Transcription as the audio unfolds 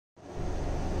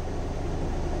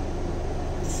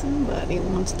Somebody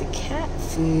wants the cat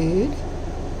food.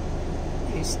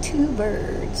 There's two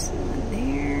birds, one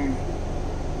there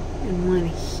and one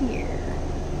here.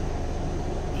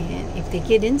 And if they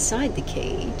get inside the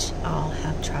cage, I'll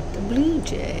have trapped a blue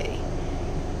jay.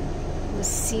 Let's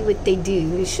see what they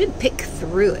do. They should pick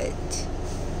through it.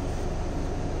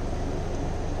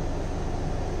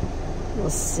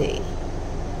 We'll see.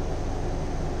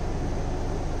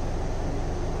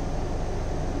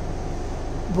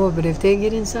 Boy, but if they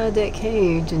get inside that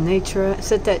cage and they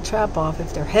set that trap off,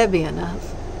 if they're heavy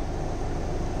enough,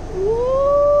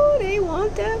 ooh, they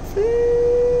want that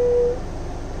food.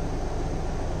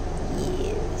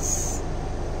 Yes.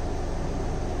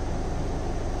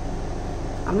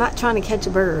 I'm not trying to catch a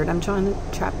bird. I'm trying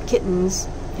to trap kittens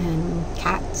and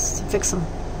cats to fix them.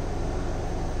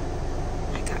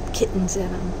 I got kittens that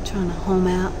I'm trying to home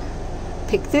out.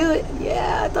 Pick through it.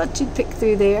 Yeah, I thought you'd pick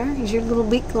through there. Is your little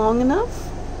beak long enough?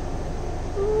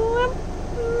 Well,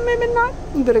 maybe not.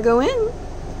 You better go in.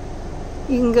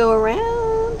 You can go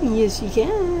around. Yes, you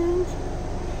can.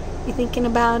 You thinking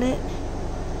about it?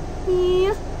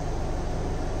 Yeah.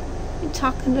 You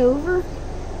talking it over?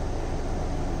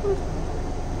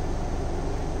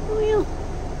 Well,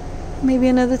 maybe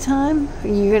another time.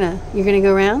 You're gonna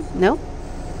go around? No?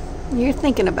 You're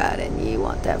thinking about it. You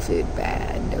want that food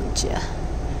bad, don't you?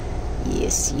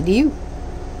 Yes, you do.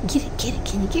 Get it.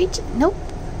 Can you get it? Nope.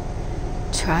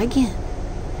 Try again.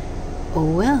 Oh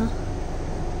well.